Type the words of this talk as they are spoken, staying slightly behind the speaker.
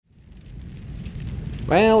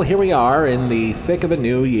Well, here we are in the thick of a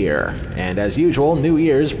new year, and as usual, new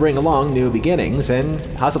years bring along new beginnings and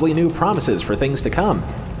possibly new promises for things to come.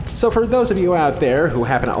 So for those of you out there who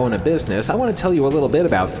happen to own a business, I want to tell you a little bit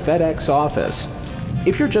about FedEx Office.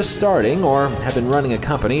 If you're just starting or have been running a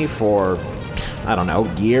company for,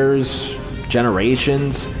 years,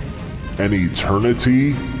 generations, an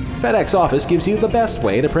eternity, FedEx Office gives you the best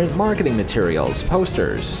way to print marketing materials,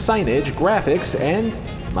 posters, signage, graphics, and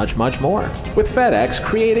much, much more. With FedEx,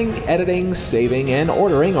 creating, editing, saving, and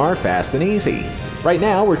ordering are fast and easy. Right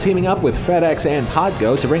now, we're teaming up with FedEx and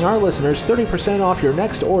Podgo to bring our listeners 30% off your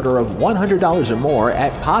next order of $100 or more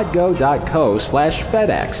at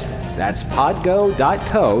podgo.co/FedEx. That's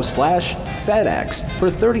podgo.co/FedEx for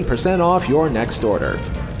 30% off your next order.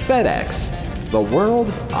 FedEx, the world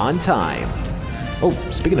on time. Oh,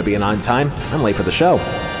 speaking of being on time, I'm late for the show.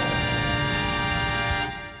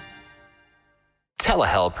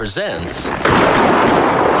 Telehell presents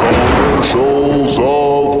Commercials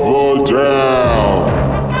of the Dam.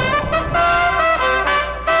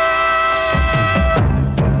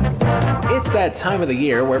 It's that time of the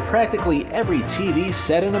year where practically every TV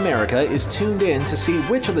set in America is tuned in to see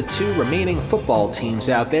which of the two remaining football teams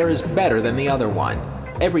out there is better than the other one.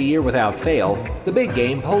 Every year without fail, the big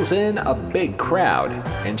game pulls in a big crowd,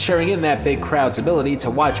 and sharing in that big crowd's ability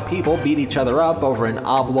to watch people beat each other up over an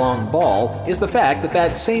oblong ball is the fact that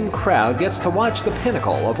that same crowd gets to watch the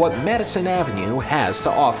pinnacle of what Madison Avenue has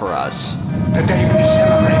to offer us. Today we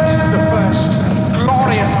celebrate the first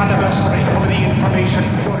glorious anniversary of the information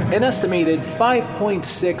flood. An estimated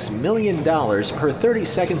 $5.6 million per 30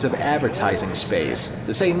 seconds of advertising space,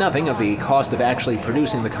 to say nothing of the cost of actually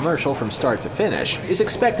producing the commercial from start to finish, is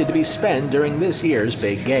expected to be spent during this year's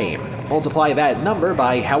big game. Multiply that number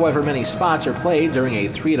by however many spots are played during a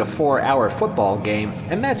 3 to 4 hour football game,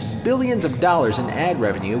 and that's billions of dollars in ad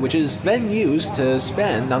revenue, which is then used to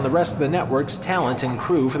spend on the rest of the network's talent and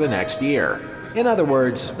crew for the next year. In other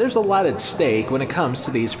words, there's a lot at stake when it comes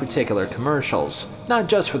to these particular commercials, not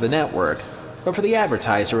just for the network, but for the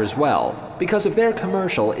advertiser as well, because if their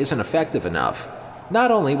commercial isn't effective enough, not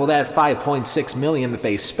only will that $5.6 million that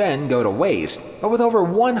they spend go to waste, but with over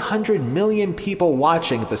 100 million people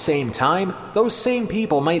watching at the same time, those same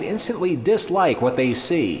people might instantly dislike what they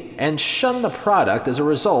see and shun the product as a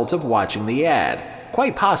result of watching the ad.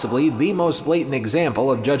 Quite possibly the most blatant example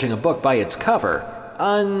of judging a book by its cover,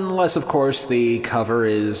 unless, of course, the cover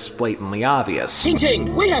is blatantly obvious. Ching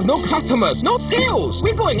Ching, we have no customers, no sales.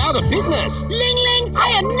 We're going out of business. Ling Ling, I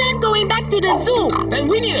am not going back to the zoo. Then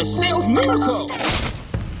we need a sales miracle.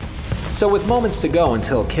 So with moments to go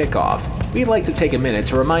until kickoff, we'd like to take a minute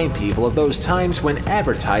to remind people of those times when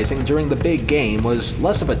advertising during the big game was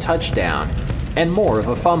less of a touchdown and more of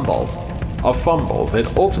a fumble. A fumble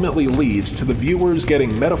that ultimately leads to the viewers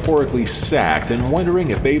getting metaphorically sacked and wondering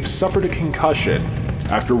if they've suffered a concussion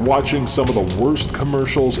after watching some of the worst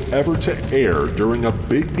commercials ever to air during a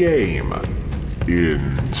big game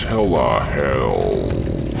in Telehell.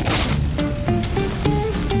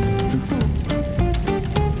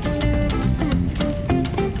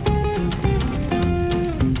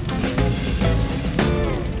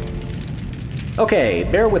 Okay,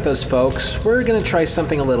 bear with us folks, we're gonna try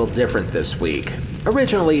something a little different this week.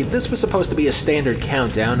 Originally, this was supposed to be a standard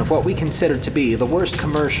countdown of what we considered to be the worst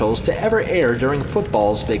commercials to ever air during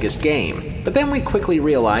football's biggest game. But then we quickly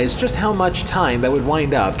realized just how much time that would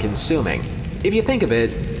wind up consuming. If you think of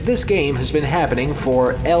it, this game has been happening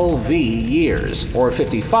for LV years, or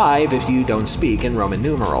 55 if you don't speak in Roman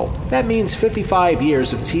numeral. That means 55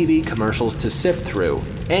 years of TV commercials to sift through.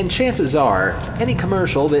 And chances are, any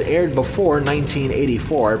commercial that aired before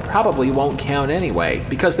 1984 probably won't count anyway,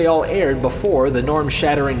 because they all aired before the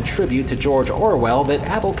norm-shattering tribute to George Orwell that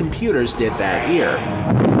Apple Computers did that year.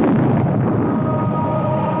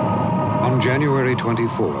 On January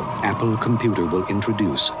 24th, Apple Computer will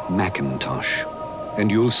introduce Macintosh. And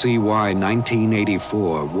you'll see why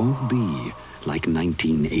 1984 won't be like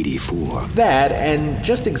 1984. That, and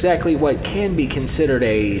just exactly what can be considered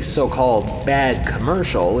a so-called bad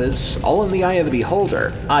commercial, is all in the eye of the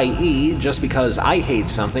beholder, i.e., just because I hate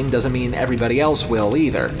something doesn't mean everybody else will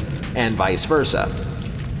either, and vice versa.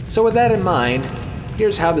 So with that in mind,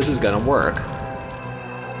 here's how this is gonna work.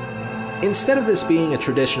 Instead of this being a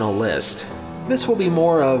traditional list, this will be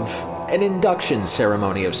more of an induction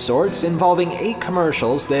ceremony of sorts involving 8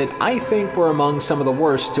 commercials that I think were among some of the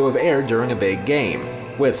worst to have aired during a big game,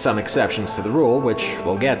 with some exceptions to the rule, which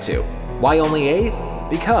we'll get to. Why only 8?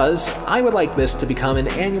 because I would like this to become an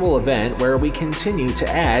annual event where we continue to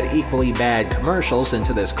add equally bad commercials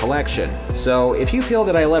into this collection. So if you feel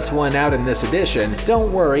that I left one out in this edition,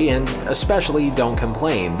 don't worry and especially don't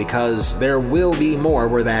complain, because there will be more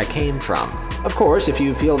where that came from. Of course, if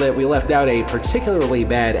you feel that we left out a particularly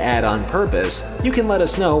bad ad on purpose, you can let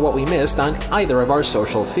us know what we missed on either of our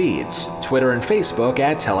social feeds, Twitter and Facebook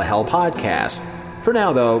at Telehell Podcast. For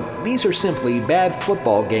now though, these are simply bad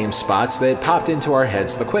football game spots that popped into our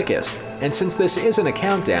heads the quickest. And since this isn't a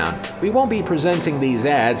countdown, we won't be presenting these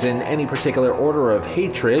ads in any particular order of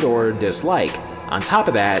hatred or dislike. On top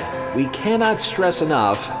of that, we cannot stress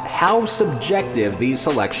enough how subjective these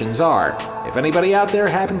selections are. If anybody out there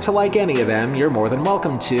happened to like any of them, you're more than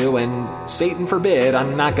welcome to, and Satan forbid,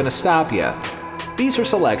 I'm not gonna stop you. These are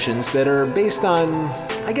selections that are based on,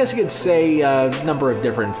 I guess you could say, a number of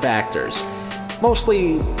different factors.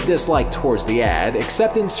 Mostly dislike towards the ad,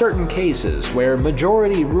 except in certain cases where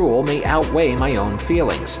majority rule may outweigh my own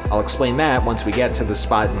feelings. I'll explain that once we get to the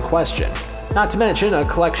spot in question. Not to mention a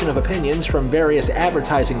collection of opinions from various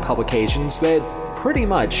advertising publications that pretty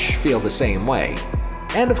much feel the same way.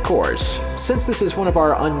 And of course, since this is one of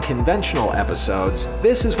our unconventional episodes,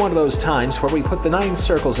 this is one of those times where we put the 9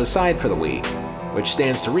 circles aside for the week, which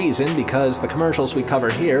stands to reason because the commercials we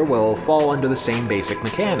cover here will fall under the same basic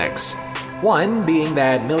mechanics. One being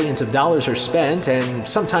that millions of dollars are spent and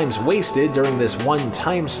sometimes wasted during this one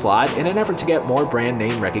time slot in an effort to get more brand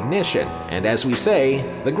name recognition. And as we say,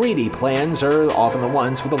 the greedy plans are often the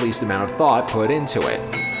ones with the least amount of thought put into it.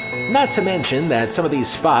 Not to mention that some of these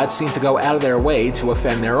spots seem to go out of their way to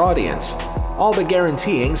offend their audience, all but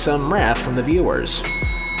guaranteeing some wrath from the viewers.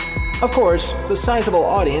 Of course, the sizable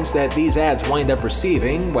audience that these ads wind up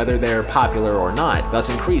receiving, whether they're popular or not, thus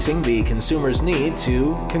increasing the consumer's need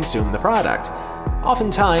to consume the product,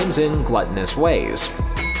 oftentimes in gluttonous ways.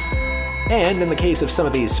 And in the case of some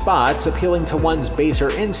of these spots, appealing to one's baser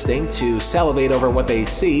instinct to salivate over what they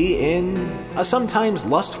see in a sometimes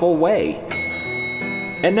lustful way.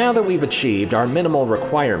 And now that we've achieved our minimal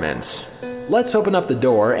requirements, let's open up the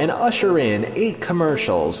door and usher in 8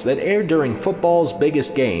 commercials that aired during football's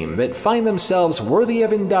biggest game that find themselves worthy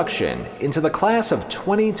of induction into the class of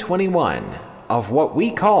 2021 of what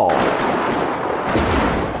we call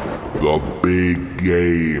the Big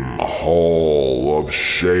Game Hall of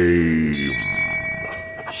Shame.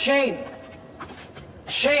 Shame.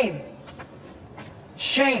 Shame.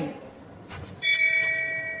 Shame.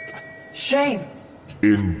 Shame.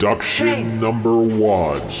 Induction Shame. number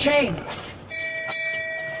 1. Shame.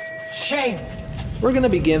 Shame. We're going to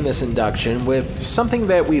begin this induction with something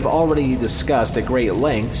that we've already discussed at great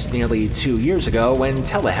lengths nearly 2 years ago when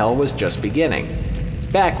Telehell was just beginning.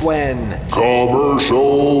 Back when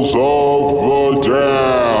Commercials of the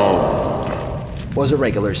Damned was a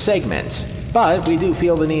regular segment. But we do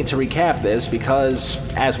feel the need to recap this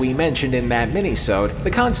because, as we mentioned in that minisode,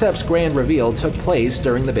 the concept's grand reveal took place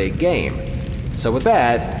during the big game. So with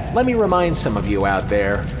that, let me remind some of you out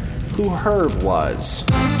there who Herb was.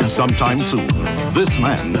 Sometime soon, this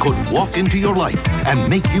man could walk into your life and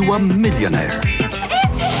make you a millionaire.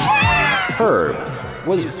 Herb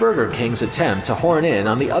was Burger King's attempt to horn in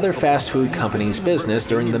on the other fast food company's business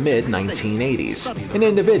during the mid-1980s. An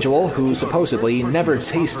individual who supposedly never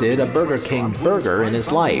tasted a Burger King burger in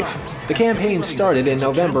his life. The campaign started in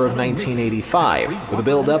November of 1985 with a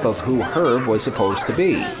build-up of who Herb was supposed to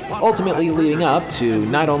be, ultimately leading up to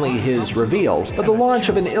not only his reveal, but the launch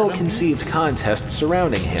of an ill-conceived contest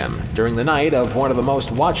surrounding him during the night of one of the most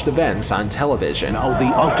watched events on television. Now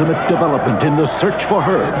the ultimate development in the search for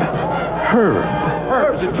Herb. Herb.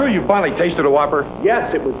 Herb, is it true you finally tasted a Whopper?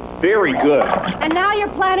 Yes, it was very good. And now you're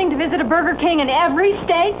planning to visit a Burger King in every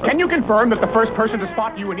state? Can you confirm that the first person to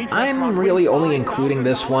spot you in each I'm really only including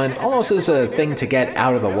this one almost as a thing to get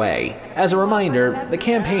out of the way. As a reminder, the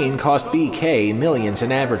campaign cost BK millions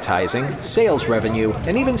in advertising, sales revenue,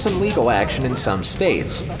 and even some legal action in some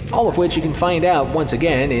states, all of which you can find out once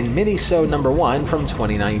again in minisode number 1 from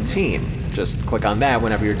 2019. Just click on that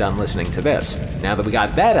whenever you're done listening to this. Now that we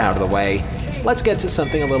got that out of the way, let's get to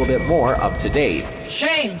something a little bit more up to date.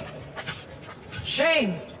 Shame.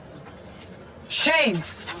 Shame. Shame.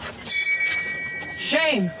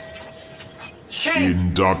 Shame. Shame.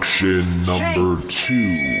 Induction number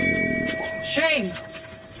 2. Shame.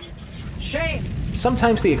 Shame.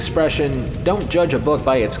 Sometimes the expression, "don't judge a book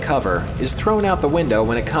by its cover," is thrown out the window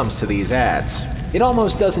when it comes to these ads. It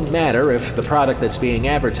almost doesn't matter if the product that's being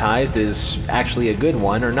advertised is actually a good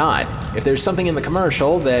one or not. If there's something in the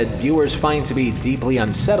commercial that viewers find to be deeply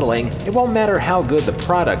unsettling, it won't matter how good the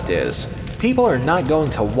product is. people are not going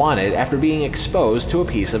to want it after being exposed to a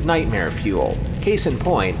piece of nightmare fuel. Case in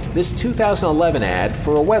point, this 2011 ad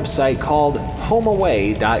for a website called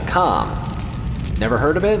HomeAway.com. Never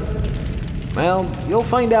heard of it? Well, you'll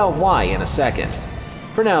find out why in a second.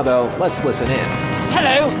 For now, though, let's listen in.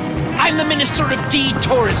 Hello, I'm the Minister of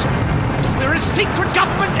Tourism. We're a secret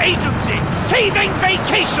government agency saving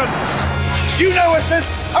vacations. You know us as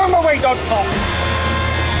HomeAway.com.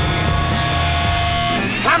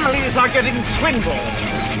 Families are getting swindled.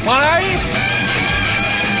 Why?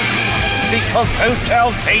 Because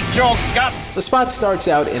hotels hate your guts. The spot starts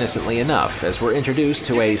out innocently enough, as we're introduced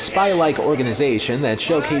to a spy-like organization that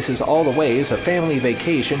showcases all the ways a family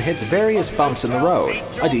vacation hits various bumps in the road.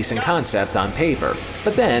 A decent concept on paper.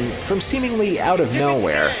 But then, from seemingly out of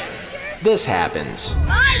nowhere, this happens.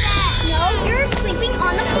 No, you're sleeping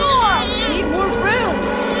on the floor. Need more room.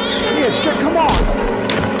 Kids, come on.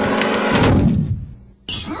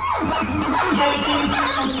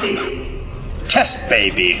 Test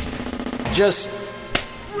baby. Just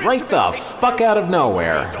right the fuck out of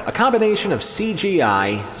nowhere, a combination of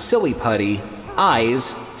CGI, silly putty,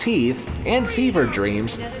 eyes, teeth, and fever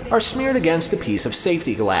dreams are smeared against a piece of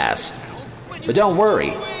safety glass. But don't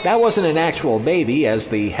worry, that wasn't an actual baby, as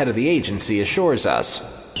the head of the agency assures us.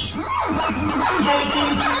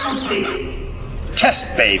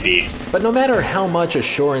 Test baby. But no matter how much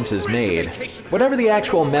assurance is made, whatever the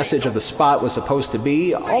actual message of the spot was supposed to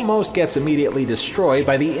be almost gets immediately destroyed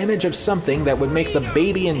by the image of something that would make the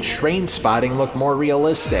baby in Train Spotting look more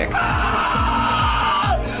realistic.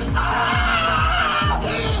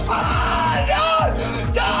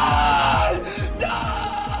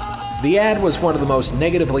 The ad was one of the most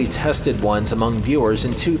negatively tested ones among viewers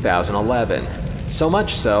in 2011. So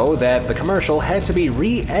much so that the commercial had to be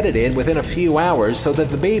re-edited within a few hours so that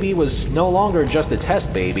the baby was no longer just a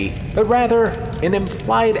test baby, but rather an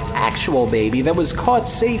implied actual baby that was caught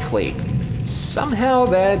safely. Somehow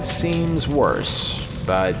that seems worse,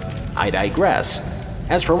 but I digress.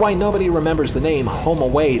 As for why nobody remembers the name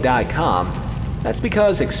HomeAway.com, that's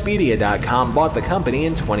because Expedia.com bought the company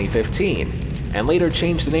in 2015, and later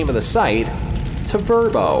changed the name of the site to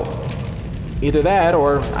Vrbo. Either that,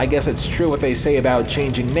 or I guess it's true what they say about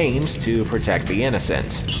changing names to protect the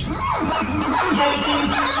innocent.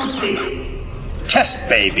 Test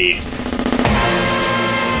baby.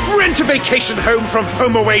 Rent a vacation home from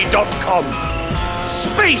HomeAway.com.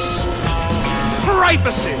 Space.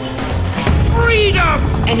 Privacy. Freedom.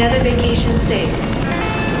 Another vacation saved.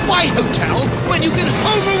 Why hotel when you can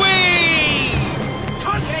home away?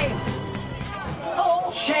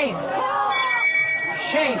 Shame.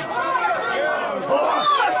 Shame.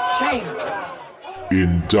 Shame.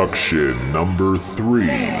 Induction number 3.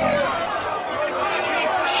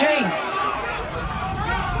 Shame.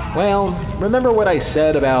 Well, remember what I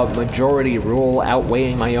said about majority rule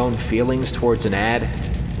outweighing my own feelings towards an ad?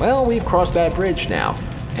 Well, we've crossed that bridge now.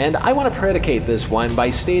 And I want to predicate this one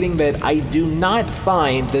by stating that I do not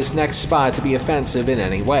find this next spot to be offensive in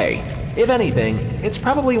any way. If anything, it's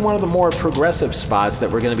probably one of the more progressive spots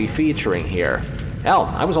that we're going to be featuring here.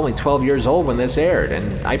 Hell, I was only 12 years old when this aired,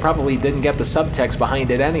 and I probably didn't get the subtext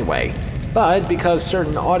behind it anyway. But because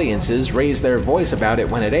certain audiences raised their voice about it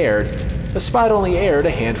when it aired, the spot only aired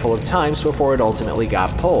a handful of times before it ultimately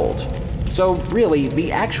got pulled. So really,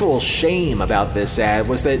 the actual shame about this ad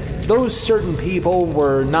was that those certain people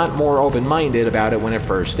were not more open-minded about it when it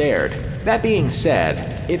first aired. That being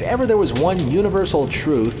said, if ever there was one universal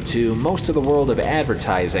truth to most of the world of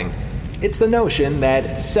advertising, it's the notion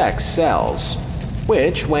that sex sells,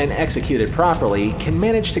 which, when executed properly, can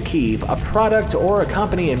manage to keep a product or a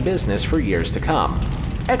company in business for years to come.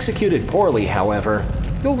 Executed poorly, however,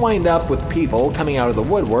 you'll wind up with people coming out of the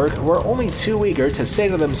woodwork who are only too eager to say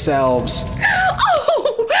to themselves,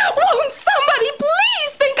 "Oh, won't somebody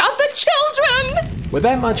please think of the children?" With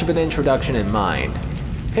that much of an introduction in mind,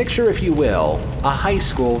 picture, if you will, a high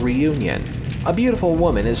school reunion. A beautiful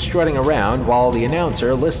woman is strutting around while the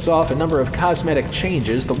announcer lists off a number of cosmetic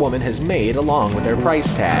changes the woman has made along with their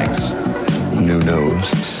price tags. New nose,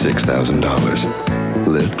 $6,000.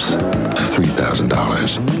 Lips,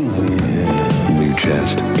 $3,000. New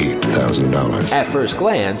chest, $8,000. At first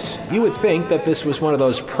glance, you would think that this was one of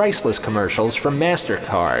those priceless commercials from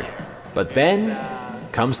MasterCard. But then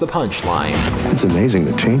comes the punchline. It's amazing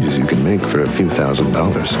the changes you can make for a few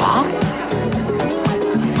 $1,000s.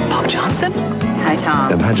 Bob Johnson? Hi,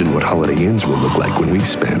 Tom. Imagine what Holiday Inns will look like when we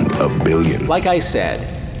spend $1 billion. Like I said,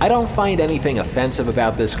 I don't find anything offensive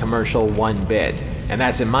about this commercial one bit, and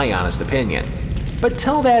that's in my honest opinion. But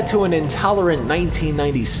tell that to an intolerant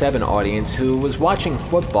 1997 audience who was watching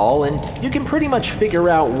football, and you can pretty much figure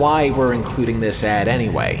out why we're including this ad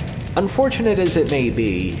anyway. Unfortunate as it may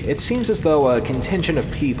be, it seems as though a contingent of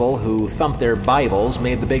people who thump their Bibles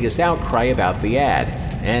made the biggest outcry about the ad.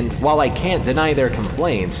 And while I can't deny their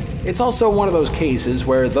complaints, it's also one of those cases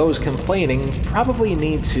where those complaining probably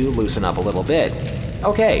need to loosen up a little bit.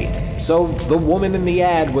 Okay, so the woman in the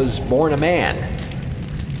ad was born a man.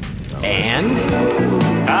 And?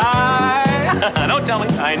 Don't tell me.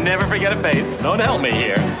 I never forget a face. Don't help me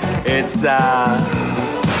here.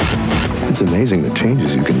 It's amazing the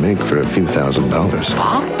changes you can make for a few $1,000s.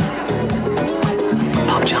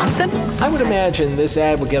 Bob Johnson? I would imagine this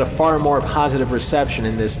ad would get a far more positive reception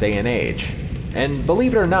in this day and age. And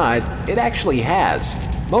believe it or not, it actually has,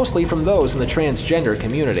 mostly from those in the transgender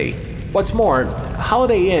community. What's more,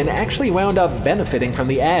 Holiday Inn actually wound up benefiting from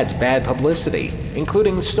the ad's bad publicity,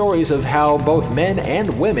 including stories of how both men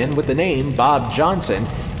and women with the name Bob Johnson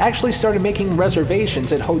actually started making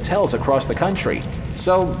reservations at hotels across the country.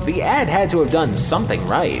 So the ad had to have done something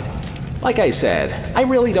right. Like I said, I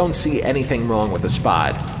really don't see anything wrong with the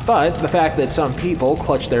spot, but the fact that some people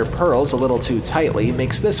clutch their pearls a little too tightly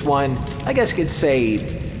makes this one, I guess you could say,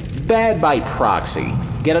 bad by proxy.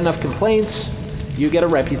 Get enough complaints, you get a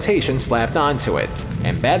reputation slapped onto it.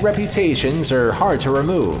 And bad reputations are hard to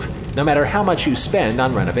remove, no matter how much you spend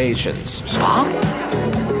on renovations. Bob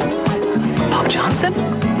Johnson?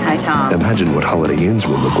 Hi, Tom. Imagine what Holiday Inns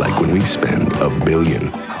will look like when we spend $1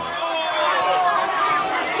 billion.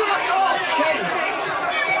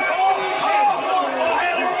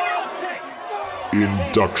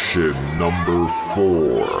 Induction number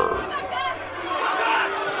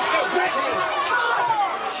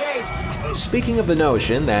 4. Speaking of the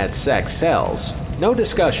notion that sex sells, no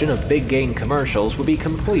discussion of big game commercials would be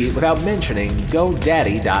complete without mentioning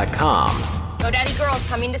GoDaddy.com. GoDaddy girls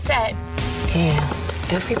coming to set. And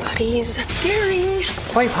everybody's staring.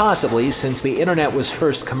 Quite possibly since the internet was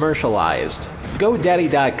first commercialized,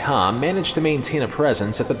 GoDaddy.com managed to maintain a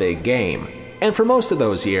presence at the big game. And for most of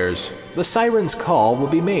those years, the siren's call will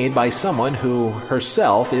be made by someone who,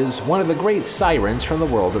 herself, is one of the great sirens from the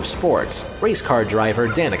world of sports, race car driver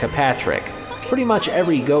Danica Patrick. Pretty much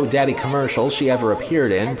every GoDaddy commercial she ever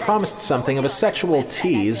appeared in promised something of a sexual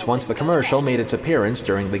tease once the commercial made its appearance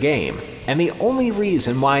during the game. And the only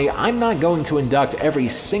reason why I'm not going to induct every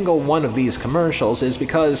single one of these commercials is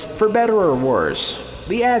because, for better or worse,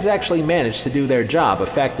 the ads actually managed to do their job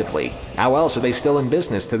effectively. How else are they still in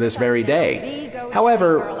business to this very day?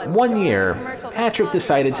 However, one year, Patrick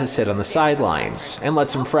decided to sit on the sidelines and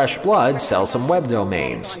let some fresh blood sell some web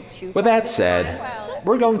domains. With that said,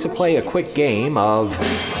 we're going to play a quick game of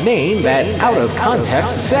Name That Out of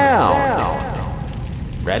Context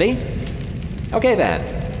Sound. Ready? Okay then.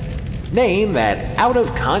 Name that out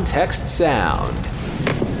of context sound.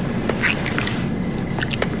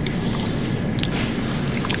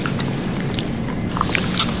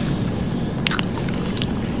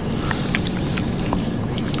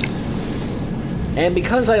 And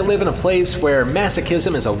because I live in a place where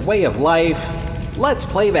masochism is a way of life, let's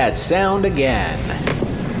play that sound again.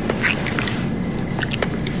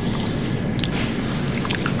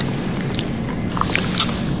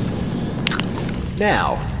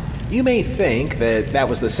 Now, you may think that that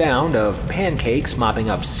was the sound of pancakes mopping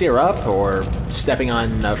up syrup, or stepping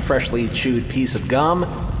on a freshly chewed piece of gum,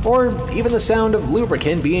 or even the sound of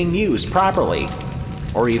lubricant being used properly,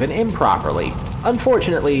 or even improperly.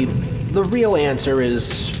 Unfortunately, the real answer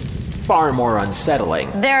is far more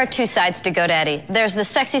unsettling. There are two sides to GoDaddy. There's the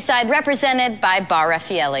sexy side represented by Bar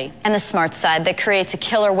Raffaelli, and the smart side that creates a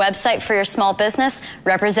killer website for your small business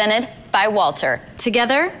represented by Walter.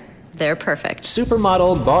 Together, they're perfect.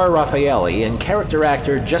 Supermodel Bar Raffaelli and character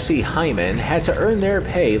actor Jesse Hyman had to earn their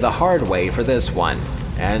pay the hard way for this one.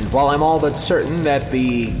 And while I'm all but certain that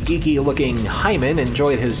the geeky-looking Hyman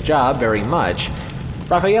enjoyed his job very much,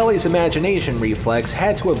 Raffaelli's imagination reflex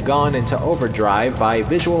had to have gone into overdrive by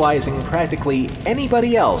visualizing practically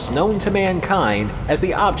anybody else known to mankind as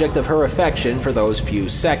the object of her affection for those few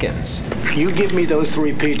seconds. You give me those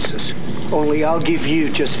 3 pizzas, only I'll give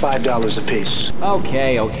you just $5 a piece.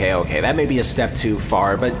 Okay, that may be a step too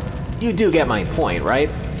far, but you do get my point, right?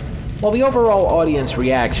 While the overall audience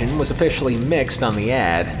reaction was officially mixed on the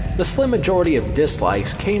ad, the slim majority of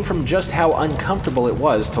dislikes came from just how uncomfortable it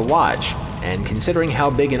was to watch. And considering how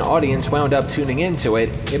big an audience wound up tuning into it,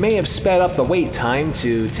 it may have sped up the wait time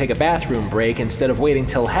to take a bathroom break instead of waiting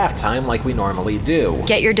till halftime like we normally do.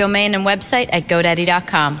 Get your domain and website at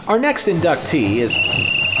GoDaddy.com. Our next inductee is...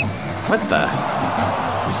 What the...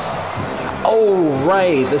 Oh,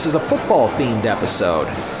 right, this is a football-themed episode.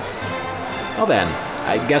 Well then,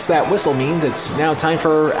 I guess that whistle means it's now time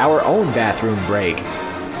for our own bathroom break.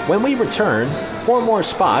 When we return, 4 more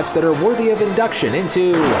spots that are worthy of induction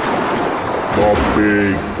into the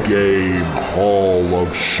Big Game Hall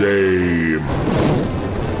of Shame.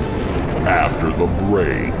 After the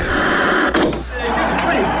break.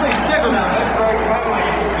 Please, take him out.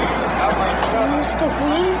 Mr.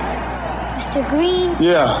 Green? Mr. Green?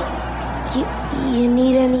 Yeah. You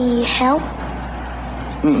need any help?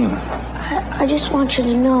 I just want you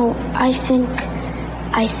to know, I think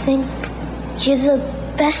you're the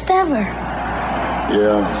best ever.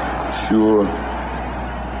 Yeah, sure.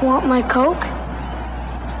 Want my Coke?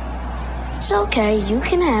 It's okay, you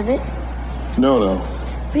can have it. No.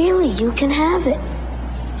 Really, you can have it.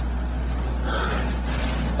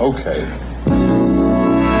 Okay.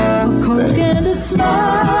 A Coke and a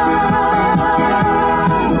smile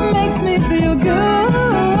makes me feel good.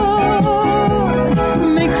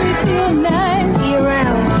 Makes me feel nice. Be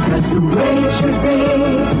around. That's the way it should be.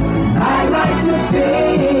 I like to see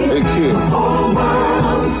Hey, kid. the whole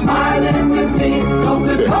world smiling with me.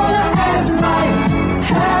 Coca-Cola has life.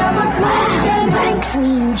 Have a Coke and Thanks,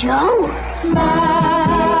 Mean Joe. smile.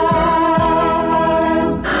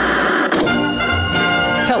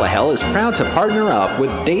 Telehell is proud to partner up with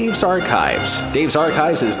Dave's Archives. Dave's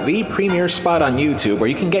Archives is the premier spot on YouTube where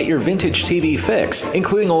you can get your vintage TV fix,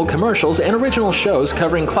 including old commercials and original shows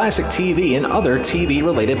covering classic TV and other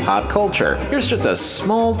TV-related pop culture. Here's just a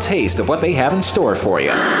small taste of what they have in store for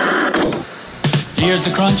you. Here's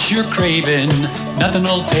the crunch you're craving,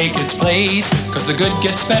 nothing'll take its place, 'cause the good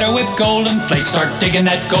gets better with Golden Flakes. Start digging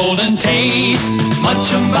that golden taste.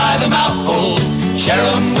 Munch 'em by the mouthful, share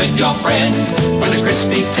 'em with your friends. For the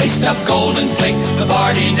crispy taste of Golden Flake, the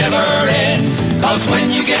party never ends. 'Cause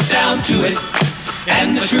when you get down to it,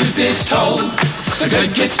 and the truth is told, the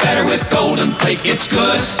good gets better with Golden Flake. It's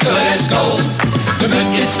good, good as gold. The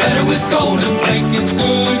good gets better with Golden Flake. It's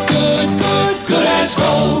good, good, good, good as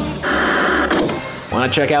gold. Want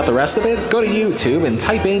to check out the rest of it? Go to YouTube and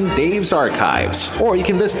type in Dave's Archives, or you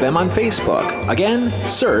can visit them on Facebook. Again,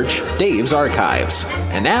 search Dave's Archives.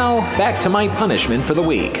 And now, back to my punishment for the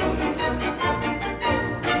week.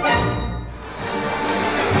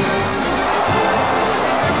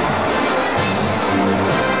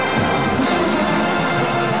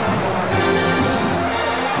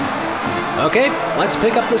 Okay, let's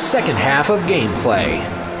pick up the second half of gameplay.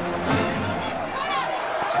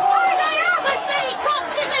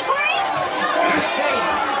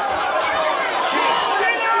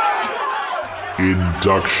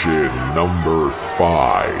 Induction number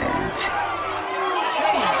 5.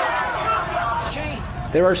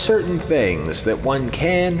 There are certain things that one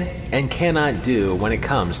can and cannot do when it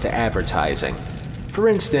comes to advertising. For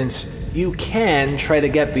instance, you can try to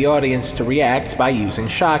get the audience to react by using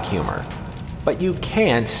shock humor, but you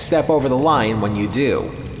can't step over the line when you do.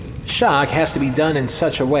 Shock has to be done in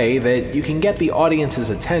such a way that you can get the audience's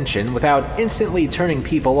attention without instantly turning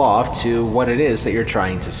people off to what it is that you're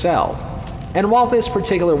trying to sell. And while this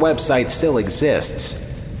particular website still exists,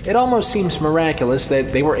 it almost seems miraculous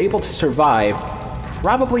that they were able to survive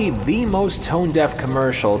probably the most tone-deaf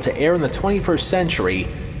commercial to air in the 21st century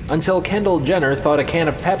until Kendall Jenner thought a can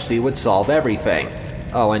of Pepsi would solve everything.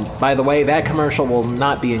 Oh, and by the way, that commercial will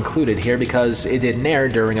not be included here because it didn't air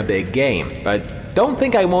during a big game, but don't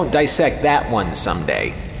think I won't dissect that one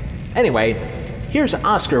someday. Anyway, here's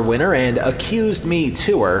Oscar winner and accused Me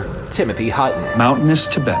Too'er, Timothy Hutton. Mountainous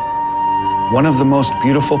Tibet, one of the most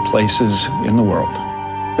beautiful places in the world.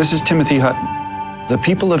 This is Timothy Hutton. The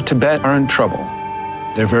people of Tibet are in trouble.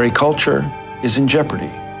 Their very culture is in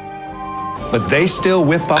jeopardy. But they still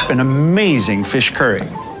whip up an amazing fish curry.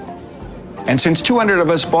 And since 200 of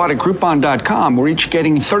us bought at Groupon.com, we're each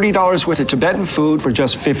getting $30 worth of Tibetan food for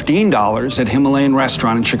just $15 at Himalayan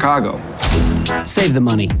Restaurant in Chicago. Save the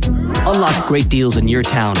money. Unlock great deals in your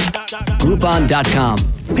town. Groupon.com.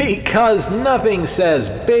 Because nothing says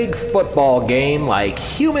big football game like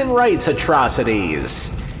human rights atrocities.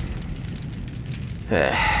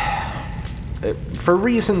 For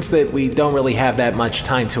reasons that we don't really have that much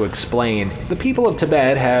time to explain, the people of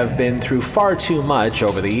Tibet have been through far too much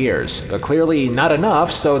over the years. Clearly not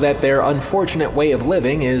enough so that their unfortunate way of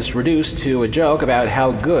living is reduced to a joke about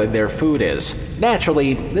how good their food is.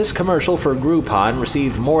 Naturally, this commercial for Groupon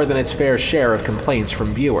received more than its fair share of complaints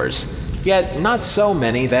from viewers. Yet not so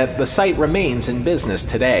many that the site remains in business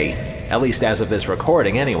today, at least as of this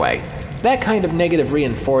recording anyway. That kind of negative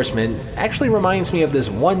reinforcement actually reminds me of this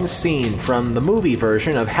one scene from the movie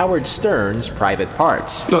version of Howard Stern's Private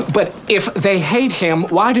Parts. Look, but if they hate him,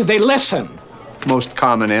 why do they listen? Most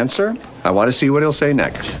common answer, I want to see what he'll say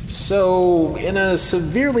next. So, in a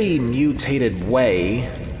severely mutated way,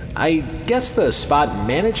 I guess the spot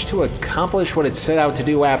managed to accomplish what it set out to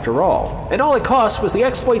do after all. And all it cost was the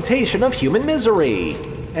exploitation of human misery.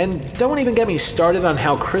 And don't even get me started on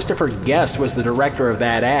how Christopher Guest was the director of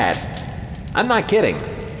that ad. I'm not kidding.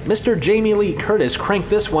 Mr. Jamie Lee Curtis cranked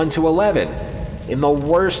this one to 11. In the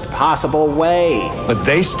worst possible way. But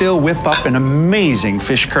they still whip up an amazing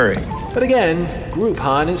fish curry. But again,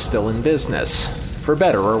 Groupon is still in business, for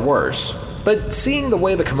better or worse. But seeing the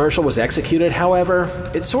way the commercial was executed,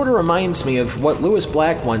 however, it sort of reminds me of what Lewis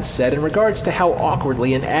Black once said in regards to how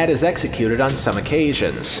awkwardly an ad is executed on some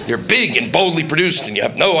occasions. They're big and boldly produced, and you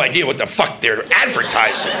have no idea what the fuck they're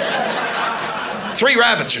advertising. 3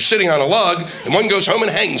 rabbits are sitting on a log, and one goes home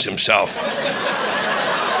and hangs himself.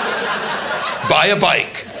 Buy a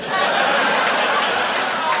bike.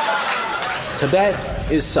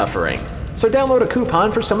 Tibet is suffering, so download a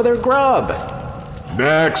coupon for some of their grub.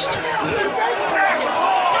 Next.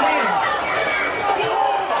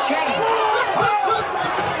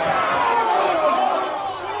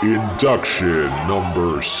 Induction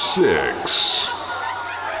number 6.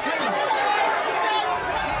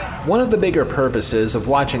 One of the bigger purposes of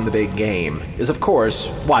watching the big game is, of course,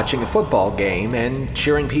 watching a football game and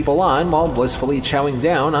cheering people on while blissfully chowing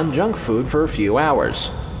down on junk food for a few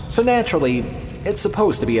hours. So naturally, it's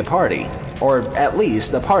supposed to be a party, or at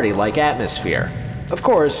least a party-like atmosphere. Of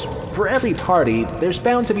course, for every party, there's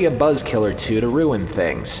bound to be a buzzkill or two to ruin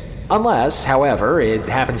things. Unless, however, it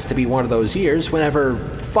happens to be one of those years whenever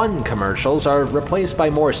fun commercials are replaced by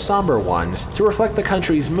more somber ones to reflect the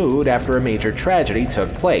country's mood after a major tragedy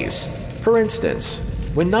took place. For instance,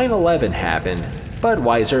 when 9/11 happened,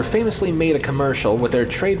 Budweiser famously made a commercial with their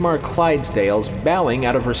trademark Clydesdales bowing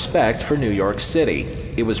out of respect for New York City.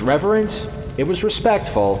 It was reverent, it was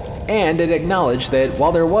respectful, and it acknowledged that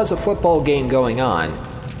while there was a football game going on,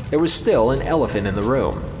 there was still an elephant in the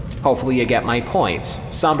room. Hopefully you get my point.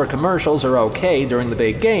 Somber commercials are okay during the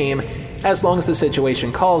big game, as long as the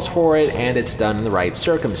situation calls for it and it's done in the right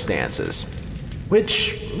circumstances.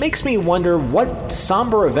 Which makes me wonder what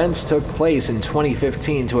somber events took place in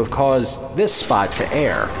 2015 to have caused this spot to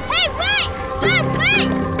air. Hey, wait! Buzz,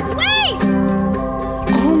 wait!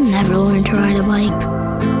 I'll never learn to ride a bike.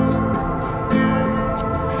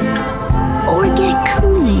 Or get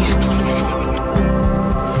coolies.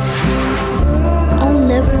 I'll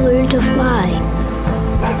never learn to fly.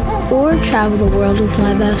 Or travel the world with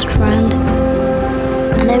my best friend.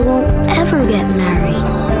 And I won't ever get married.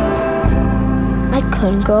 I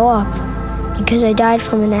couldn't grow up because I died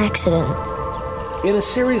from an accident. In a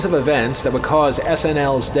series of events that would cause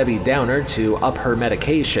SNL's Debbie Downer to up her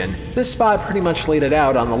medication, this spot pretty much laid it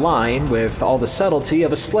out on the line with all the subtlety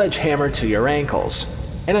of a sledgehammer to your ankles.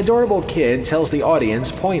 An adorable kid tells the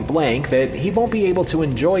audience point blank that he won't be able to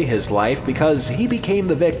enjoy his life because he became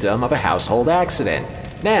the victim of a household accident.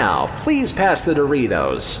 Now, please pass the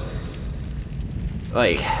Doritos.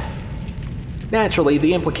 Naturally,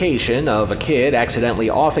 the implication of a kid accidentally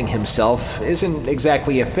offing himself isn't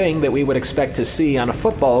exactly a thing that we would expect to see on a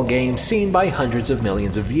football game seen by hundreds of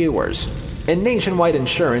millions of viewers. And Nationwide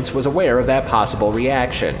Insurance was aware of that possible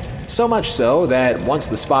reaction. So much so that once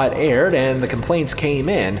the spot aired and the complaints came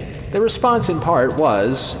in, the response in part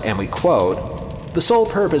was, and we quote, "The sole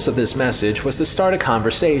purpose of this message was to start a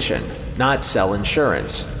conversation, not sell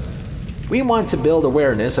insurance. We want to build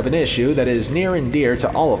awareness of an issue that is near and dear to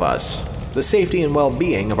all of us, the safety and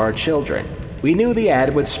well-being of our children. We knew the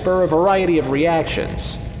ad would spur a variety of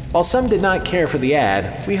reactions. While some did not care for the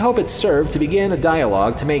ad, we hope it served to begin a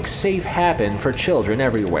dialogue to make safe happen for children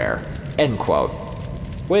everywhere." End quote.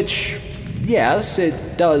 Which, yes,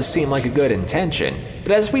 it does seem like a good intention,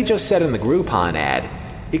 but as we just said in the Groupon ad,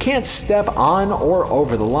 you can't step on or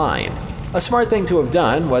over the line. A smart thing to have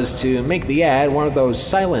done was to make the ad one of those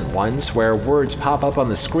silent ones where words pop up on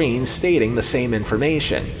the screen stating the same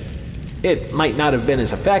information. It might not have been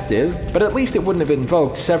as effective, but at least it wouldn't have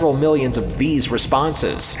invoked several millions of these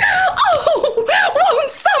responses. Oh,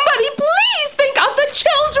 won't somebody please think of the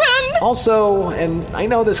children? Also, and I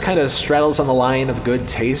know this kind of straddles on the line of good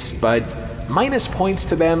taste, but minus points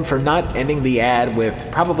to them for not ending the ad with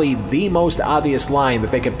probably the most obvious line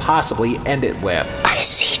that they could possibly end it with. I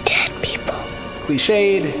see dead people.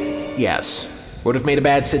 Cliched? Yes. Would have made a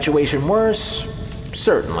bad situation worse?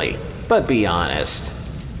 Certainly. But be honest.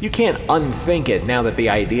 You can't unthink it now that the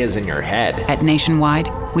idea's in your head. At Nationwide,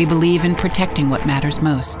 we believe in protecting what matters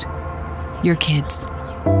most. Your kids.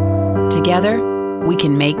 Together, we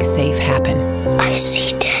can make safe happen. I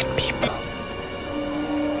see dead people.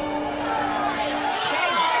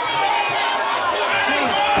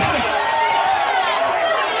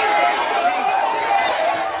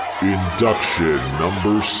 Induction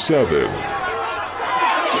number 7.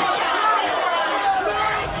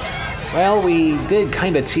 Well, we did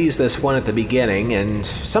kinda tease this one at the beginning, and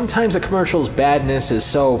sometimes a commercial's badness is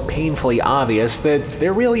so painfully obvious that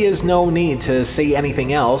there really is no need to say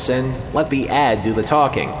anything else and let the ad do the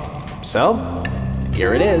talking. So,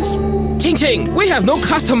 here it is. Ting Ting, we have no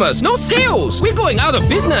customers, no sales. We're going out of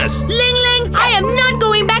business. Ling Ling, I am not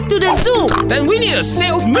going back to the zoo. Then we need a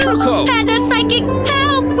sales miracle. Panda Psychic,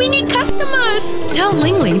 help! We need customers. Tell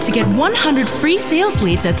Ling Ling to get 100 free sales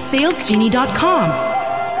leads at salesgenie.com.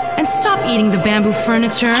 And stop eating the bamboo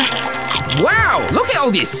furniture. Wow, look at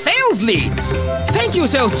all these sales leads. Thank you,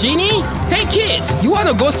 Sales Genie. Hey kids, you want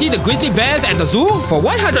to go see the grizzly bears at the zoo? For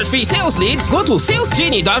 100 free sales leads, go to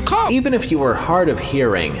salesgenie.com. Even if you were hard of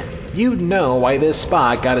hearing, you'd know why this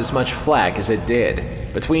spot got as much flack as it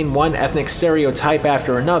did. Between one ethnic stereotype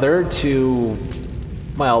after another to...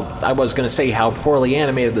 Well, I was going to say how poorly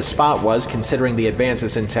animated the spot was considering the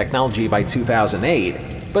advances in technology by 2008.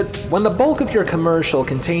 But when the bulk of your commercial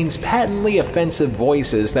contains patently offensive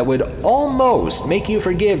voices that would almost make you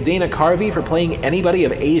forgive Dana Carvey for playing anybody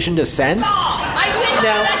of Asian descent? No,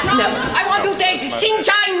 I want to thank Ching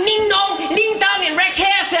Chang, Ning Nong, Ling Dang, and Rex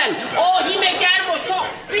Harrison. Oh, he made the animals talk.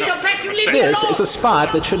 Please don't pack, you leave me alone. This is a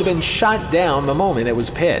spot that should have been shot down the moment it was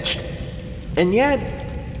pitched. And yet,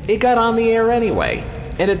 it got on the air anyway.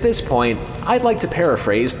 And at this point, I'd like to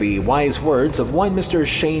paraphrase the wise words of one Mr.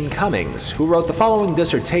 Shane Cummings, who wrote the following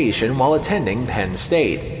dissertation while attending Penn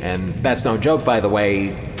State. And that's no joke, by the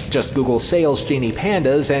way. Just Google Sales Genie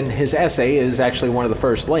Pandas, and his essay is actually one of the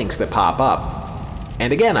first links that pop up.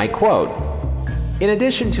 And again, I quote, "In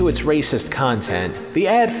addition to its racist content, the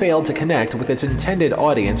ad failed to connect with its intended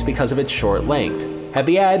audience because of its short length. Had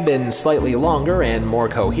the ad been slightly longer and more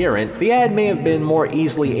coherent, the ad may have been more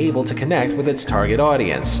easily able to connect with its target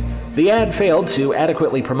audience. The ad failed to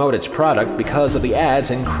adequately promote its product because of the ad's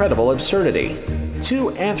incredible absurdity.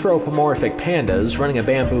 Two anthropomorphic pandas running a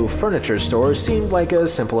bamboo furniture store seemed like a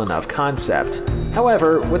simple enough concept.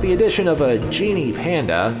 However, with the addition of a genie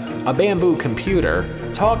panda, a bamboo computer,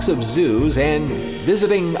 talks of zoos and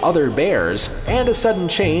visiting other bears, and a sudden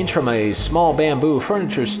change from a small bamboo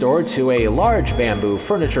furniture store to a large bamboo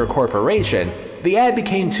furniture corporation, the ad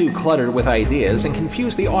became too cluttered with ideas and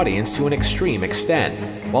confused the audience to an extreme extent.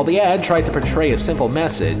 While the ad tried to portray a simple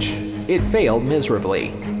message, it failed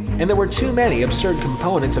miserably. And there were too many absurd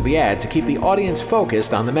components of the ad to keep the audience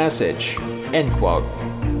focused on the message." End quote.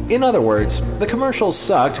 In other words, the commercial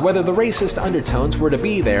sucked whether the racist undertones were to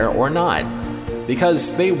be there or not.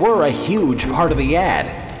 Because they were a huge part of the ad.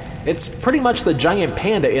 It's pretty much the giant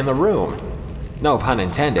panda in the room. No pun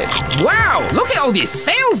intended. Wow, look at all these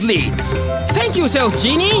sales leads. Thank you, Sales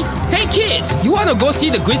Genie. Hey kids, you want to go see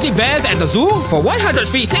the grizzly bears at the zoo? For 100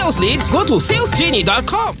 free sales leads, go to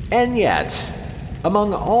salesgenie.com. And yet,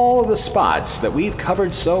 among all of the spots that we've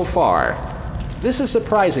covered so far, this is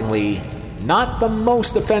surprisingly not the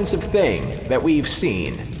most offensive thing that we've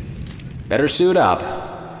seen. Better suit up.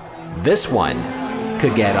 This one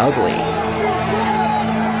could get ugly.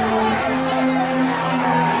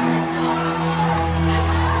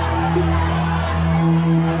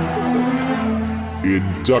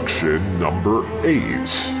 Induction number 8.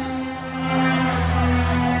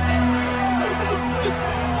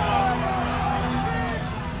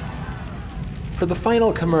 For the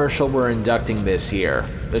final commercial we're inducting this year,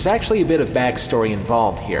 there's actually a bit of backstory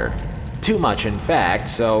involved here. Too much, in fact,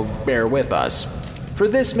 so bear with us. For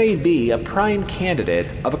this may be a prime candidate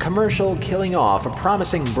of a commercial killing off a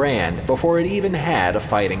promising brand before it even had a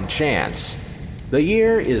fighting chance. The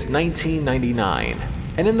year is 1999,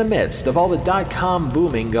 and in the midst of all the dot-com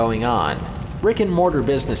booming going on, brick-and-mortar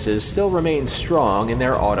businesses still remain strong in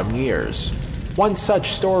their autumn years. One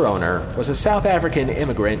such store owner was a South African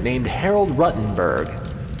immigrant named Harold Ruttenberg,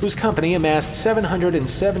 whose company amassed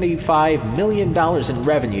 $775 million in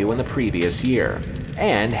revenue in the previous year,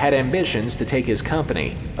 and had ambitions to take his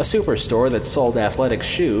company, a superstore that sold athletic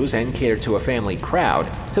shoes and catered to a family crowd,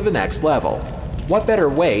 to the next level. What better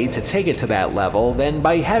way to take it to that level than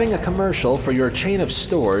by having a commercial for your chain of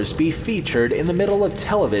stores be featured in the middle of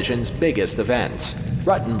television's biggest event?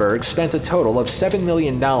 Ruttenberg spent a total of $7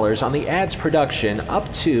 million on the ad's production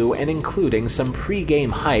up to and including some pre-game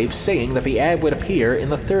hype saying that the ad would appear in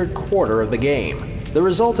the third quarter of the game. The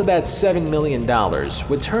result of that $7 million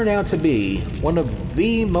would turn out to be one of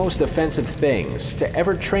the most offensive things to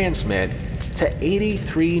ever transmit to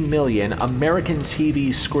 83 million American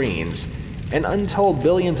TV screens and untold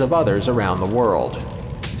billions of others around the world.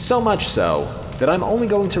 So much so that I'm only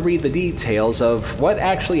going to read the details of what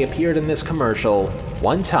actually appeared in this commercial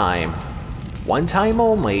one time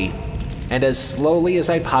only, and as slowly as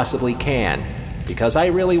I possibly can, because I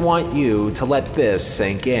really want you to let this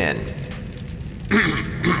sink in.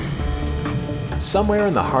 somewhere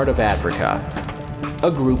in the heart of Africa. A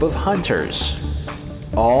group of hunters,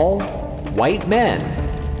 all white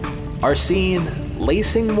men, are seen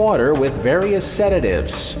lacing water with various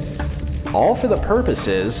sedatives, all for the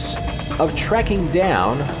purposes of tracking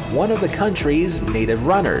down one of the country's native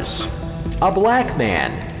runners, a black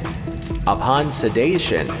man. Upon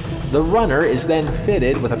sedation, the runner is then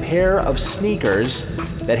fitted with a pair of sneakers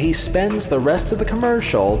that he spends the rest of the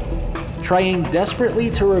commercial trying desperately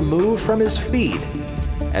to remove from his feet,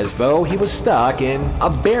 as though he was stuck in a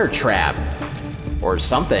bear trap or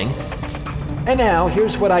something. And now,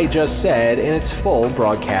 here's what I just said in its full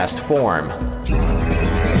broadcast form.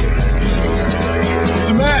 It's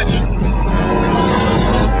a match!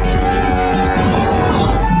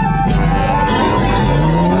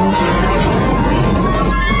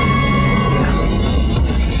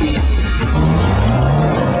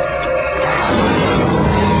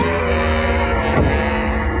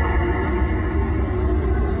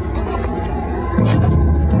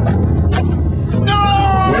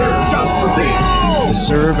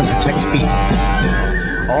 Serve and protect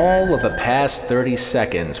feet. All of the past 30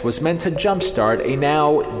 seconds was meant to jumpstart a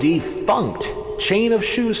now defunct chain of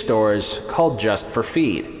shoe stores called Just for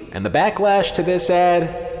Feet, and the backlash to this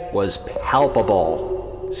ad was palpable.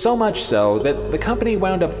 So much so that the company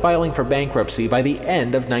wound up filing for bankruptcy by the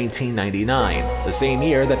end of 1999, the same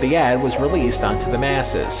year that the ad was released onto the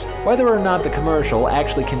masses. Whether or not the commercial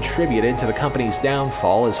actually contributed to the company's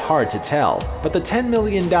downfall is hard to tell, but the $10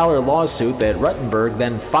 million lawsuit that Ruttenberg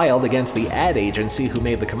then filed against the ad agency who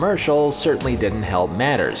made the commercial certainly didn't help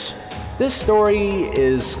matters. This story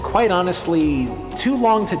is quite honestly too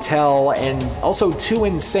long to tell and also too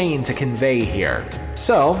insane to convey here.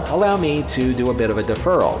 So, allow me to do a bit of a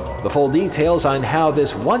deferral. The full details on how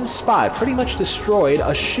this one spot pretty much destroyed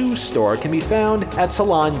a shoe store can be found at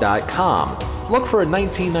Salon.com. Look for a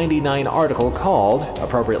 1999 article called,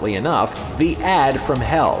 appropriately enough, The Ad from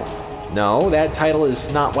Hell. No, that title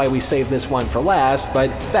is not why we saved this one for last, but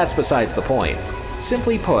that's besides the point.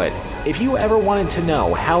 Simply put, if you ever wanted to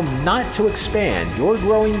know how not to expand your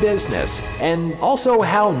growing business and also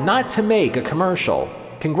how not to make a commercial,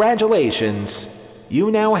 congratulations, you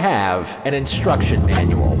now have an instruction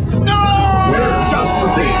manual. No! We're just for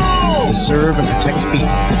feet. To serve and protect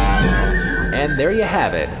feet. And there you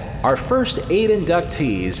have it, our first 8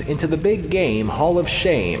 inductees into the Big Game Hall of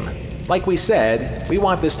Shame. Like we said, we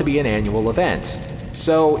want this to be an annual event.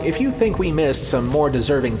 So if you think we missed some more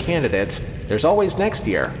deserving candidates, there's always next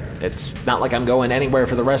year. It's not like I'm going anywhere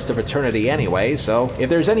for the rest of eternity anyway, so if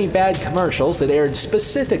there's any bad commercials that aired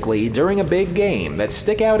specifically during a big game that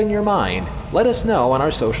stick out in your mind, let us know on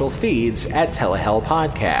our social feeds at Telehell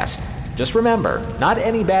Podcast. Just remember, not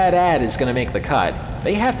any bad ad is going to make the cut.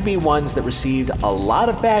 They have to be ones that received a lot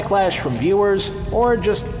of backlash from viewers or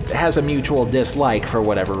just has a mutual dislike for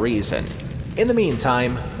whatever reason. In the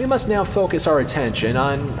meantime, we must now focus our attention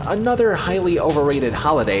on another highly overrated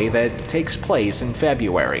holiday that takes place in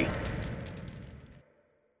February.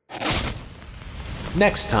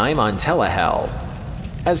 Next time on Telehell.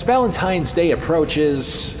 As Valentine's Day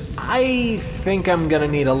approaches, I think I'm gonna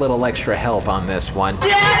need a little extra help on this one.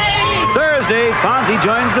 Thursday, Fonzie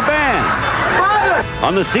joins the band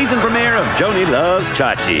on the season premiere of Joni Loves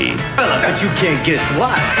Chachi. But you can't guess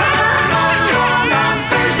what.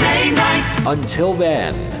 Until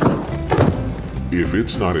then, if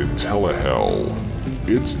it's not in Telehell,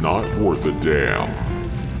 it's not worth a damn.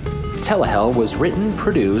 Telehell was written,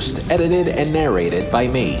 produced, edited, and narrated by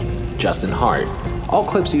me, Justin Hart. All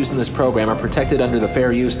clips used in this program are protected under the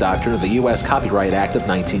Fair Use Doctrine of the U.S. Copyright Act of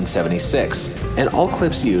 1976, and all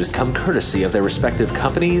clips used come courtesy of their respective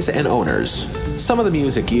companies and owners. Some of the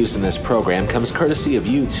music used in this program comes courtesy of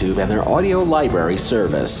YouTube and their audio library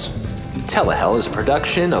service. Telehell is a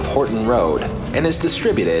production of Horton Road and is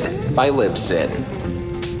distributed by Libsyn.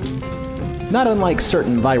 Not unlike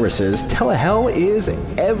certain viruses, Telehell is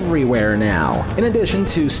everywhere now. In addition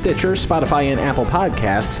to Stitcher, Spotify, and Apple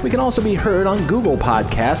Podcasts, we can also be heard on Google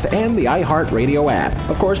Podcasts and the iHeartRadio app.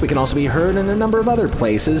 Of course, we can also be heard in a number of other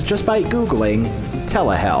places just by Googling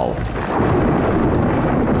Telehell.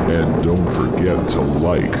 And don't forget to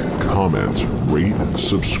like, comment, rate,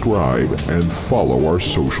 subscribe, and follow our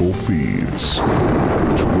social feeds.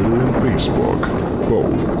 Twitter and Facebook,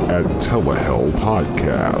 both at Telehell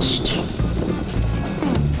Podcast.